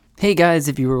Hey guys,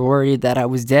 if you were worried that I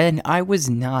was dead, I was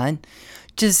not.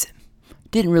 Just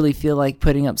didn't really feel like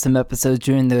putting up some episodes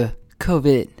during the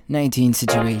COVID-19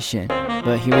 situation.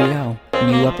 But here we go,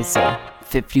 new episode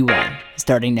 51,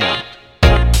 starting now.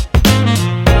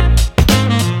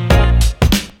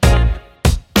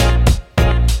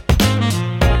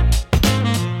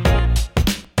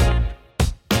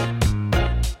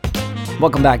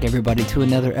 Welcome back everybody to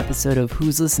another episode of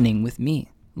Who's Listening with me,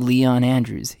 Leon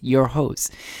Andrews, your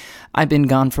host. I've been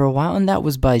gone for a while and that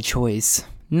was by choice.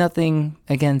 Nothing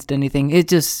against anything.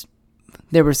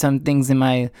 There were some things in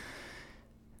my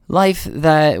life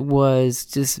that was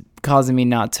just causing me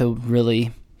not to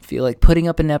really feel like putting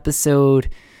up an episode.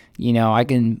 I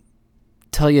can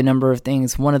tell you a number of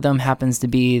things. One of them happens to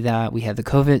be that we had the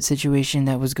COVID situation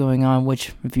that was going on,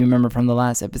 which if you remember from the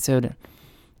last episode,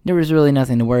 there was really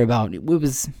nothing to worry about. It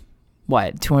was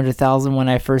 200,000 when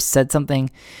I first said something,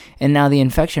 and now the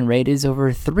infection rate is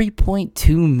over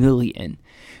 3.2 million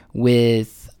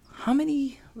with how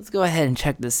many? Let's go ahead and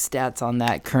check the stats on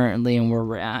that currently and where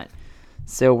we're at.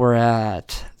 So we're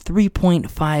at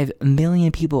 3.5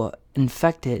 million people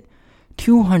infected,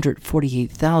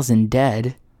 248,000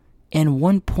 dead, and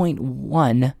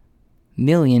 1.1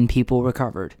 million people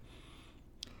recovered.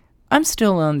 I'm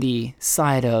still on the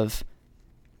side of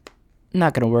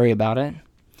not going to worry about it.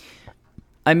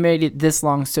 I made it this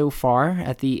long so far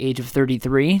at the age of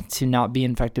 33 to not be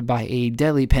infected by a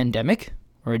deadly pandemic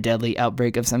or a deadly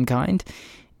outbreak of some kind,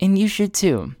 and you should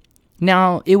too.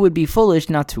 Now, it would be foolish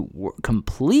not to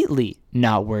completely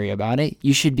not worry about it.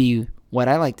 You should be, what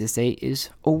I like to say,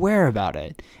 is aware about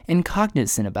it and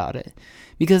cognizant about it,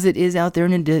 because it is out there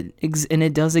and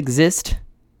it does exist,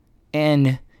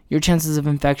 and your chances of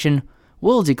infection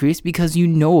will decrease because you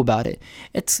know about it.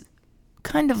 It's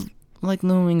kind of like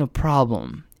knowing a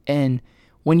problem, and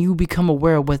when you become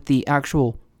aware of what the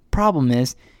actual problem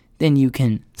is, then you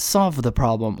can solve the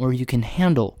problem, or you can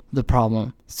handle the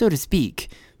problem, so to speak.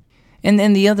 And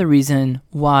then the other reason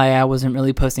why I wasn't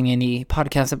really posting any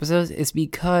podcast episodes is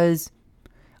because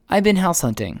I've been house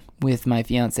hunting with my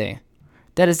fiance.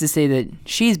 That is to say that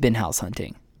she's been house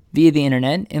hunting via the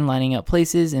internet and lining up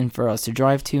places and for us to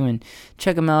drive to and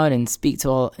check them out and speak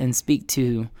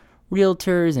to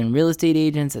realtors and real estate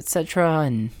agents, etc.,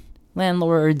 and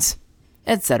landlords,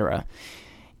 etc.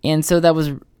 And so that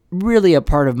was really a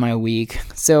part of my week.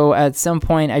 So at some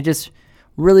point, I just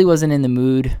really wasn't in the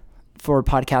mood for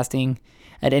podcasting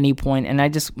at any point, and I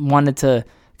just wanted to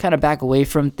kind of back away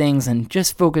from things and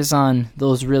just focus on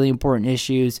those really important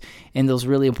issues and those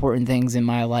really important things in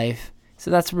my life.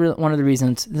 So that's one of the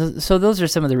reasons. So those are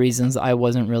some of the reasons I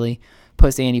wasn't really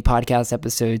posting any podcast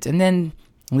episodes. And then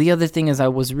the other thing is I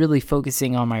was really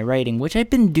focusing on my writing, which I've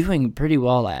been doing pretty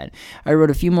well at. I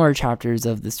wrote a few more chapters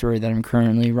of the story that I'm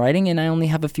currently writing, and I only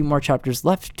have a few more chapters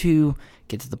left to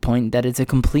get to the point that it's a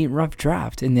complete rough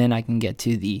draft, and then I can get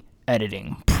to the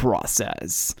editing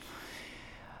process.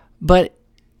 But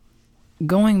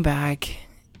going back,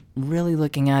 really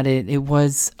looking at it, it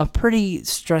was a pretty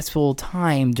stressful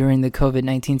time during the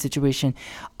COVID-19 situation.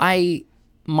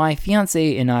 My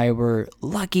fiance and I were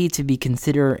lucky to be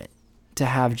considered to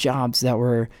have jobs that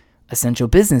were essential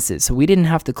businesses, so we didn't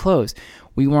have to close.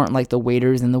 We weren't like the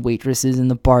waiters and the waitresses and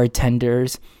the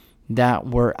bartenders that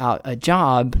were out a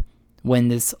job when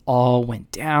this all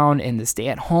went down and the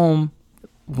stay-at-home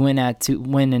went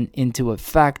into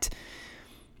effect.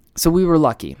 So we were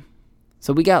lucky.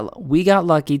 So we got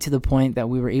lucky to the point that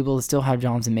we were able to still have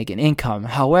jobs and make an income.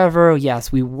 However,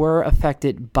 yes, we were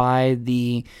affected by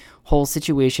the whole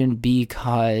situation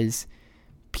because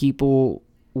people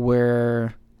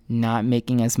were not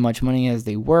making as much money as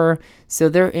they were, so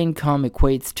their income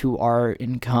equates to our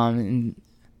income, and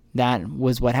that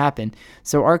was what happened.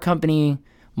 So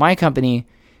my company,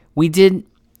 we did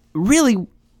really,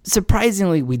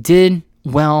 surprisingly, we did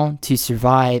well to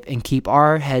survive and keep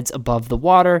our heads above the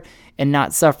water and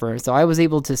not suffer. So I was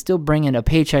able to still bring in a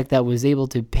paycheck that was able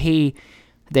to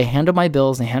handle my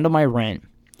bills and handle my rent,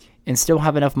 and still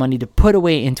have enough money to put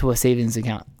away into a savings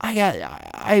account.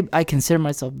 I consider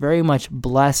myself very much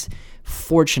blessed,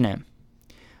 fortunate.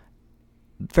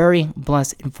 Very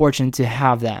blessed and fortunate to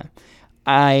have that.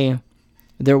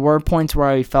 There were points where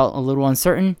I felt a little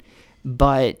uncertain,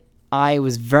 but it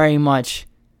was very much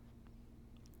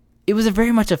a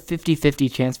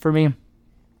 50-50 chance for me,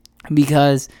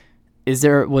 because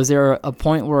was there a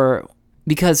point where,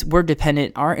 because we're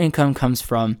dependent, our income comes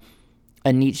from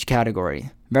a niche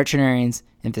category, veterinarians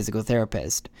and physical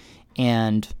therapists.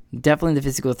 And definitely the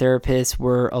physical therapists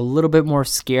were a little bit more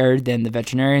scared than the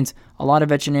veterinarians. A lot of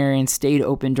veterinarians stayed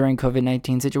open during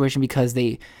COVID-19 situation because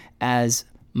they, as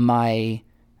my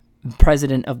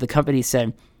president of the company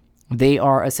said, They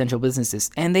are essential businesses,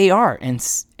 and they are, and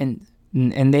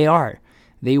they are.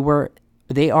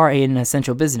 They are an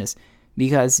essential business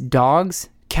because dogs,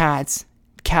 cats,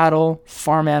 cattle,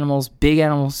 farm animals, big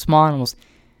animals, small animals,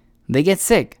 they get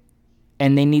sick,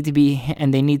 and they need to be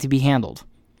handled.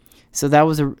 So that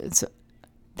was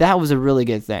a really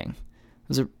good thing.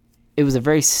 It was a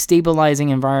very stabilizing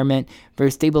environment,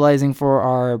 very stabilizing for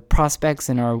our prospects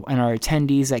and our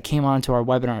attendees that came on to our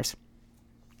webinars.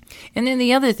 And then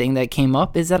the other thing that came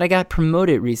up is that I got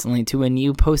promoted recently to a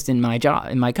new post in my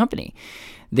company.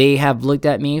 They have looked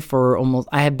at me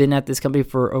I have been at this company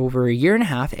for over a year and a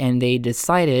half, and they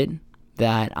decided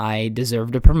that I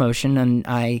deserved a promotion and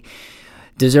I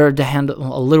deserved to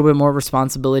handle a little bit more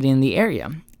responsibility in the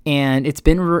area. And it's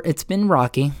been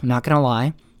rocky, I'm not gonna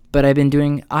lie, but I've been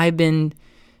doing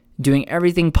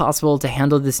everything possible to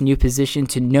handle this new position,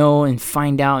 to know and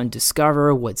find out and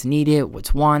discover what's needed,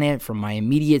 what's wanted from my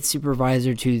immediate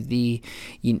supervisor to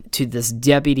this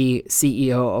deputy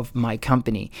CEO of my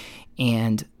company.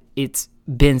 And it's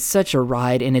been such a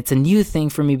ride, and it's a new thing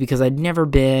for me because I'd never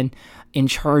been in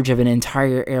charge of an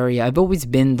entire area. I've always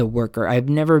been the worker. I've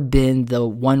never been the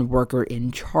one worker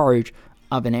in charge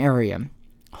of an area.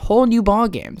 Whole new ball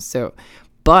game.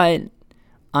 But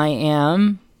I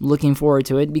am looking forward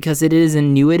to it because it is a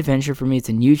new adventure for me. It's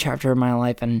a new chapter of my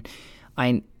life, and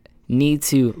I need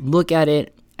to look at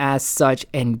it as such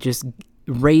and just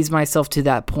raise myself to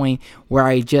that point where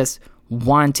I just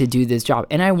want to do this job.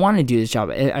 And I want to do this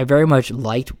job. I very much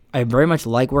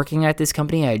like working at this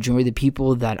company. I enjoy the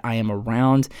people that I am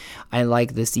around. I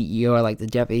like the CEO. I like the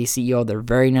deputy CEO. They're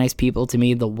very nice people to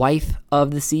me. The wife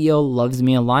of the CEO loves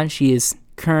me a lot. She is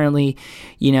currently,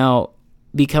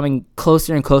 becoming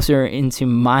closer and closer into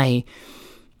my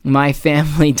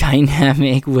family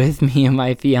dynamic with me and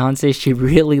my fiance. She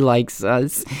really likes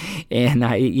us, and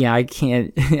I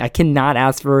cannot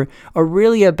ask for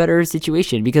a better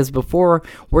situation, because before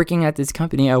working at this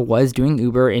company, I was doing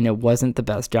Uber, and it wasn't the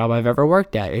best job I've ever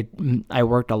worked at. I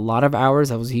worked a lot of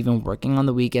hours. I was even working on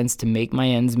the weekends to make my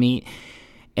ends meet.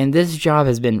 And this job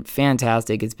has been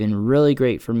fantastic. It's been really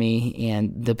great for me,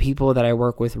 and the people that I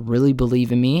work with really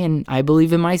believe in me, and I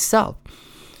believe in myself.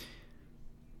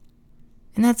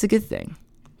 And that's a good thing.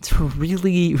 It's a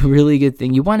really, really good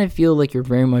thing. You want to feel like you're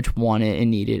very much wanted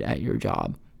and needed at your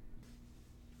job.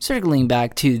 Circling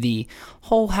back to the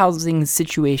whole housing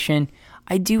situation,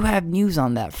 I do have news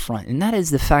on that front, and that is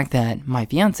the fact that my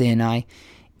fiance and I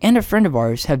and a friend of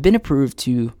ours have been approved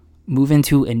to move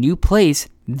into a new place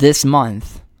this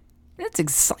month. That's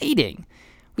exciting.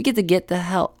 We get to get the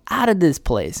hell out of this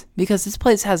place because this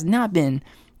place has not been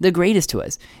the greatest to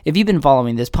us. If you've been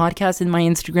following this podcast in my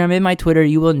Instagram and my Twitter,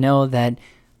 you will know that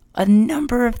a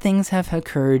number of things have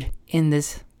occurred in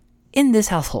this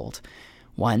household.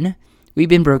 1, we've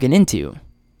been broken into.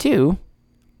 2,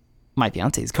 my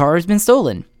fiance's car has been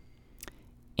stolen.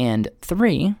 And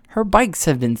 3, her bikes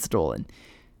have been stolen.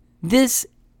 This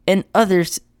and other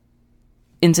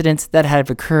incidents that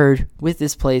have occurred with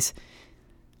this place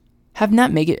have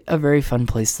not made it a very fun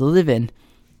place to live in.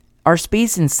 Our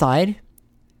space inside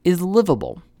is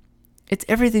livable. It's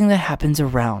everything that happens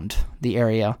around the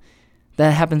area,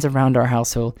 that happens around our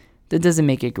household, that doesn't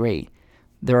make it great.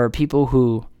 There are people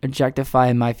who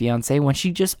objectify my fiance when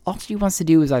all she wants to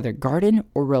do is either garden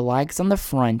or relax on the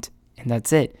front, and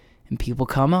that's it. And people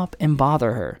come up and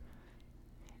bother her.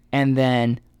 And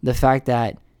then the fact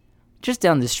that just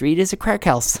down the street is a crack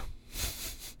house.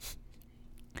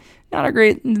 Not a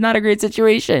great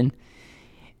situation.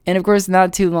 And of course,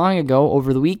 not too long ago,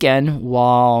 over the weekend,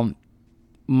 while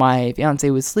my fiance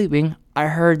was sleeping, I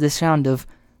heard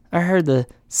the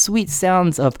sweet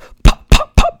sounds of pop,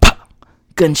 pop, pop, pop,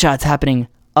 gunshots happening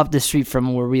up the street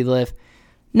from where we live.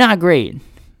 Not great.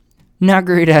 Not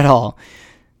great at all.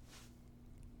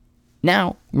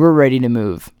 Now, we're ready to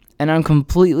move. And I'm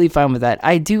completely fine with that.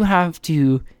 I do have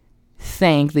to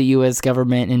thank the U.S.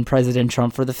 government and President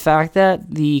Trump for the fact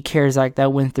that the CARES Act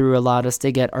that went through allowed us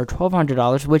to get our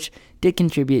 $1,200, which did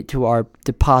contribute to our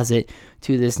deposit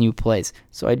to this new place.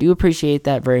 So I do appreciate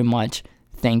that very much.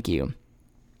 Thank you.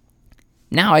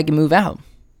 Now I can move out.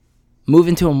 Move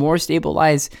into a more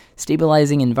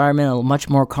stabilizing environment, a much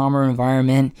more calmer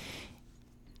environment.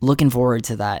 Looking forward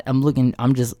to that.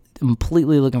 I'm just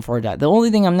completely looking forward to that. The only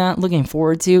thing I'm not looking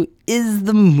forward to is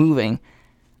the moving.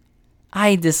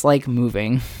 I dislike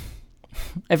moving.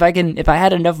 If I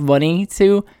had enough money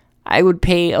to, I would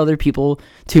pay other people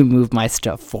to move my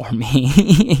stuff for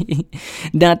me.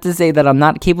 Not to say that I'm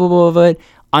not capable of it.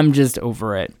 I'm just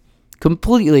over it.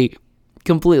 Completely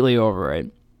over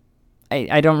it.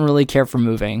 I don't really care for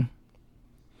moving.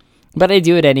 But I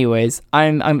do it anyways.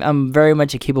 I'm very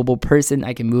much a capable person.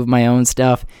 I can move my own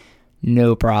stuff,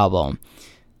 no problem.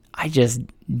 I just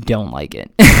don't like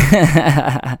it.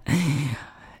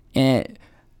 And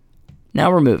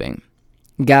now we're moving.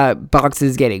 Got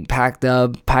boxes getting packed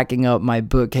up, packing up my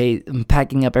bookcase,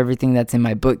 packing up everything that's in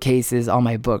my bookcases, all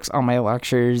my books, all my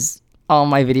lectures, all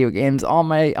my video games, all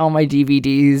my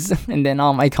DVDs, and then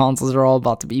all my consoles are all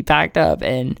about to be packed up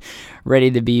and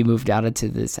ready to be moved out of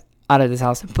this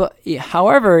house. But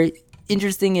however,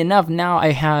 interesting enough, now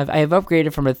I have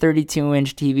upgraded from a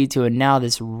 32-inch TV to now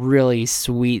this really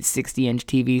sweet 60-inch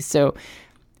TV. So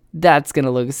that's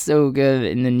gonna look so good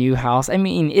in the new house. I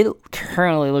mean, it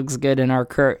currently looks good in our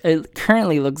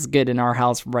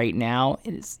house right now.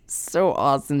 It is so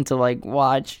awesome to like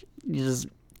watch just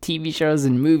TV shows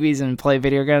and movies and play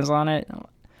video games on it.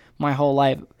 My whole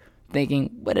life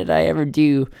thinking, what did I ever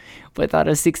do without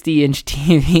a 60-inch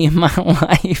TV in my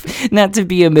life? Not to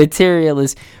be a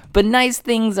materialist, but nice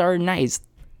things are nice.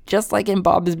 Just like in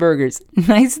Bob's Burgers,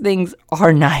 nice things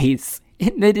are nice.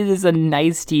 It is a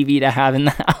nice TV to have in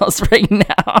the house right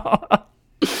now.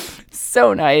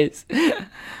 So nice.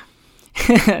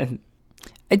 I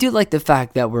do like the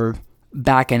fact that we're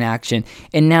back in action.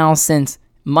 And now since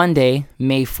Monday,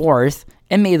 May 4th,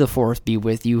 and may the 4th be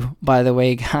with you, by the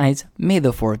way, guys. May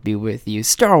the 4th be with you.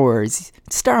 Star Wars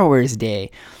Day.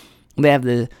 They have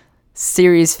the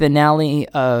series finale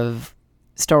of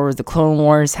Star Wars The Clone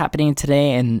Wars happening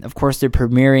today, and of course they're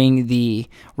premiering the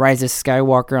Rise of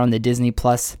Skywalker on the Disney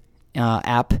Plus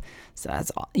app. So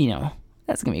that's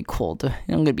that's gonna be cool.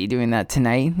 I'm gonna be doing that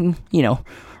tonight.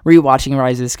 Rewatching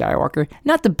Rise of Skywalker.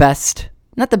 Not the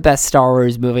best Star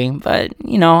Wars movie, but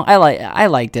I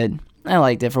liked it. I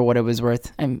liked it for what it was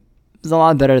worth. It was a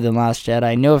lot better than Last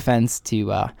Jedi. No offense to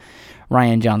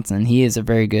Rian Johnson. He is a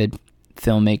very good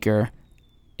filmmaker.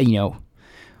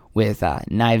 With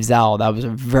Knives Out, that was a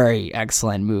very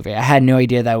excellent movie. I had no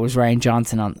idea that was Rian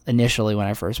Johnson initially when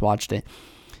I first watched it.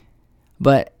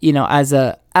 But as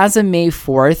a May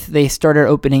 4th, they started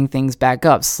opening things back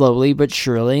up slowly but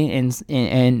surely, and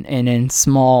in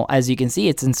small, as you can see,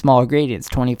 it's in small gradients.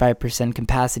 25%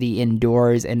 capacity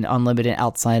indoors and unlimited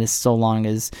outside, as so long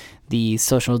as the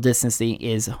social distancing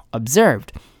is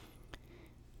observed.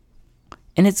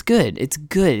 And it's good. It's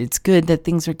good that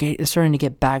things are starting to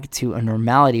get back to a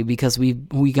normality, because we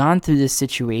gone through this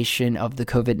situation of the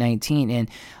COVID-19, and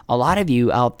a lot of you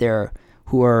out there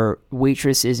who are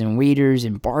waitresses and waiters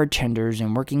and bartenders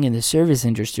and working in the service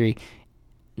industry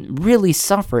really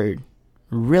suffered.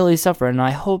 And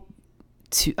I hope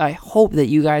that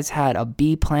you guys had a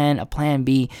plan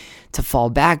B to fall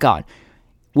back on,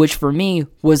 which for me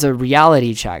was a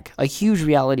reality check, a huge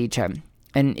reality check.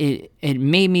 And it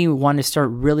made me want to start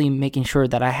really making sure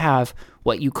that I have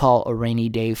what you call a rainy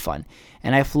day fund.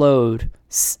 And I flowed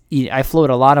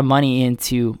a lot of money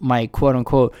into my quote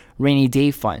unquote rainy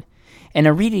day fund. And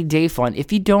a rainy day fund,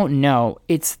 if you don't know,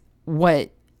 it's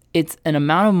an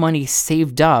amount of money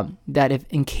saved up that if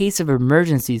in case of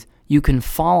emergencies, you can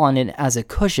fall on it as a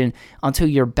cushion until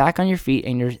you're back on your feet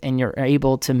and you're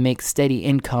able to make steady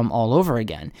income all over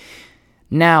again.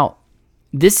 Now,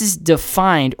 this is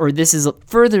defined, or this is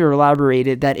further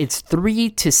elaborated, that it's 3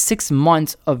 to 6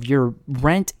 months of your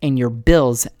rent and your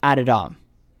bills added up.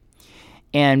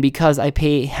 And because I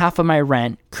pay half of my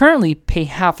rent, currently pay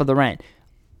half of the rent,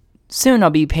 soon I'll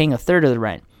be paying a third of the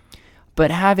rent.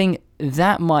 But having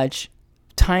that much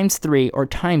times 3 or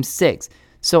times 6,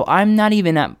 so I'm not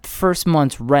even at first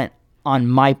month's rent on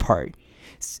my part.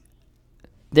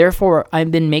 Therefore,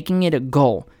 I've been making it a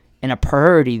goal and a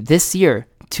priority this year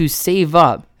to save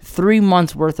up 3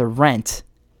 months worth of rent,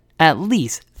 at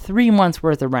least 3 months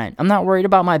worth of rent. I'm not worried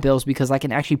about my bills because I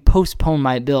can actually postpone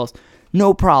my bills,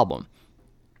 no problem.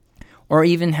 Or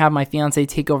even have my fiance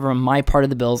take over my part of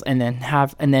the bills and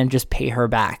then just pay her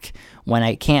back when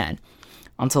I can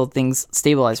until things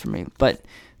stabilize for me. But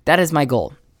that is my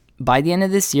goal. By the end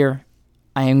of this year,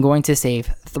 I am going to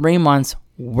save 3 months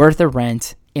worth of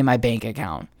rent in my bank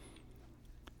account.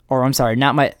 Or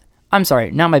not my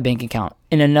bank account,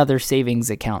 in another savings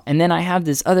account. And then I have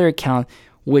this other account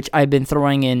which I've been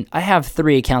throwing in. I have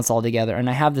 3 accounts altogether, and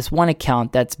I have this one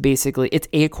account that's basically, it's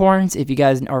Acorns. If you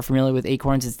guys are familiar with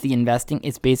Acorns, it's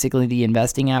basically the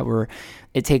investing app where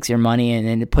it takes your money and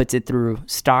then it puts it through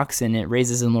stocks and it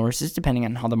raises and lowers just depending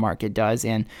on how the market does.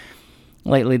 And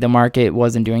lately the market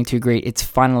wasn't doing too great. It's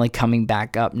finally coming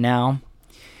back up now.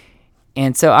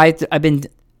 And so I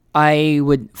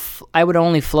would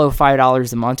only flow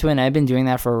 $5 a month to it, and I've been doing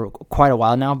that for quite a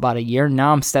while now, about a year.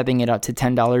 Now I'm stepping it up to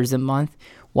 $10 a month.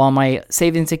 While my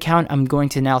savings account, I'm going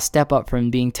to now step up from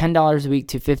being $10 a week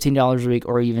to $15 a week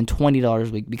or even $20 a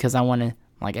week, because I want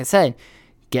like I said,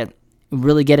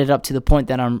 really get it up to the point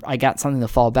that I got something to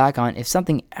fall back on if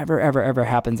something ever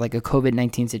happens, like a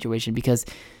COVID-19 situation, because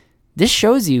this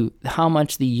shows you how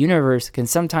much the universe can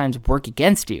sometimes work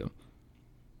against you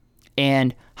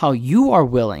and how you are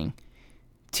willing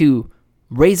to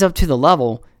raise up to the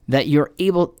level that you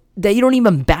don't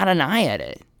even bat an eye at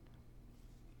it.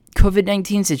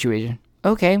 COVID-19 situation.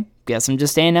 Okay, guess I'm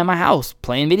just staying at my house,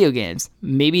 playing video games.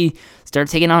 Maybe start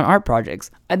taking on art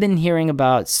projects. I've been hearing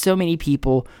about so many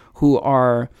people who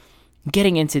are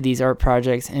getting into these art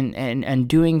projects and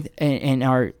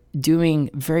are doing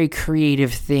very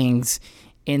creative things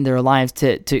in their lives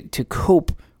to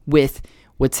cope with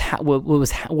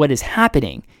what is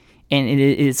happening. And it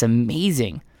is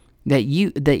amazing that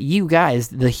you guys,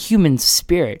 the human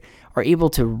spirit, are able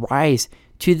to rise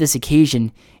to this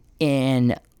occasion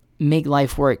and make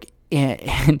life work.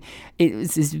 And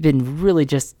it's been really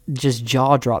just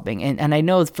jaw-dropping. And I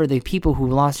know for the people who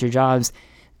lost their jobs,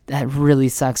 that really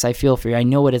sucks. I feel for you. I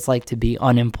know what it's like to be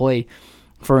unemployed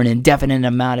for an indefinite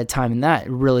amount of time, and that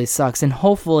really sucks. And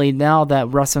hopefully now that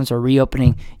restaurants are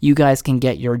reopening, you guys can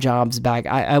get your jobs back.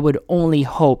 I would only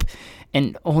hope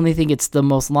and only think it's the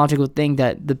most logical thing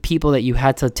that the people that you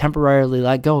had to temporarily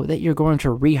let go, that you're going to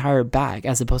rehire back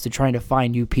as opposed to trying to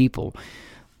find new people.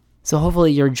 So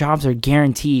hopefully your jobs are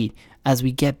guaranteed as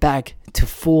we get back to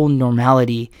full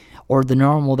normality, or the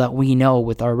normal that we know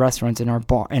with our restaurants and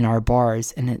our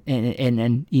bars and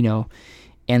you know,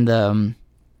 and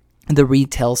the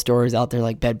retail stores out there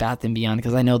like Bed Bath & Beyond,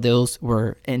 because I know those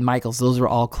were, and Michael's, those were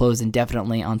all closed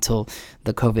indefinitely until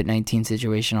the COVID-19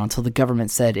 situation, until the government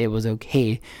said it was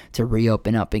okay to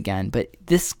reopen up again. But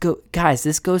this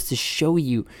goes to show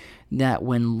you that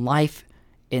when life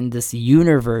in this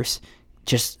universe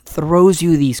just throws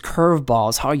you these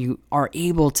curveballs, how you are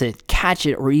able to catch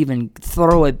it or even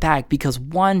throw it back, because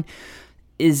one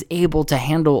is able to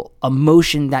handle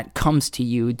emotion that comes to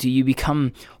you. Do you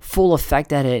become full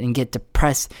effect at it and get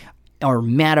depressed or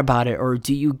mad about it, or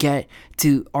do you get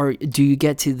to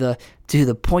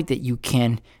the point that you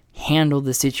can handle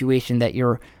the situation, that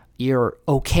you're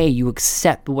okay, you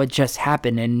accept what just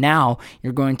happened, and now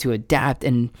you're going to adapt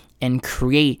and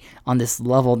create on this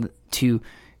level to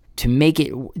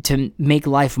make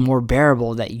life more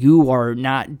bearable, that you are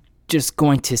not just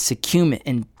going to succumb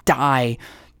and die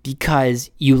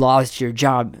because you lost your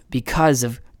job because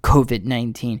of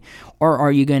COVID-19? Or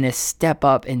are you going to step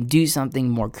up and do something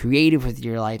more creative with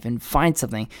your life and find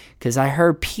something? Because I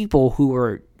heard people who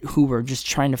were just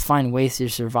trying to find ways to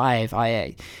survive.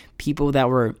 People that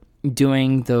were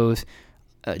doing those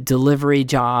delivery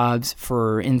jobs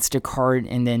for Instacart,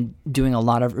 and then doing a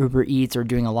lot of Uber Eats or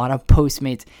doing a lot of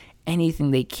Postmates, anything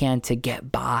they can to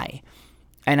get by.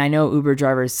 And I know Uber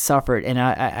drivers suffered, and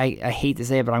I hate to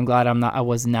say it, but I'm glad I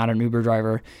was not an Uber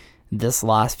driver this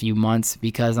last few months,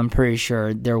 because I'm pretty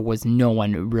sure there was no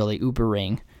one really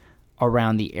Ubering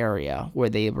around the area where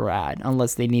they were at,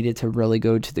 unless they needed to really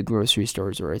go to the grocery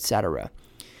stores or etc.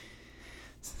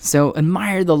 So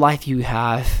admire the life you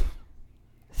have.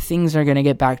 Things are going to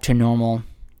get back to normal.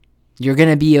 You're going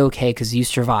to be okay because you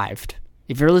survived.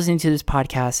 If you're listening to this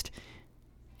podcast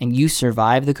and you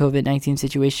survived the COVID-19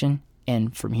 situation,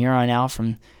 and from here on out,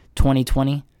 from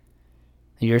 2020,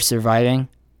 you're surviving,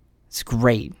 it's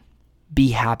great. Be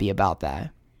happy about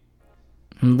that.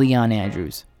 I'm Leon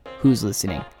Andrews. Who's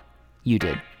listening? You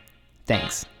did.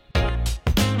 Thanks.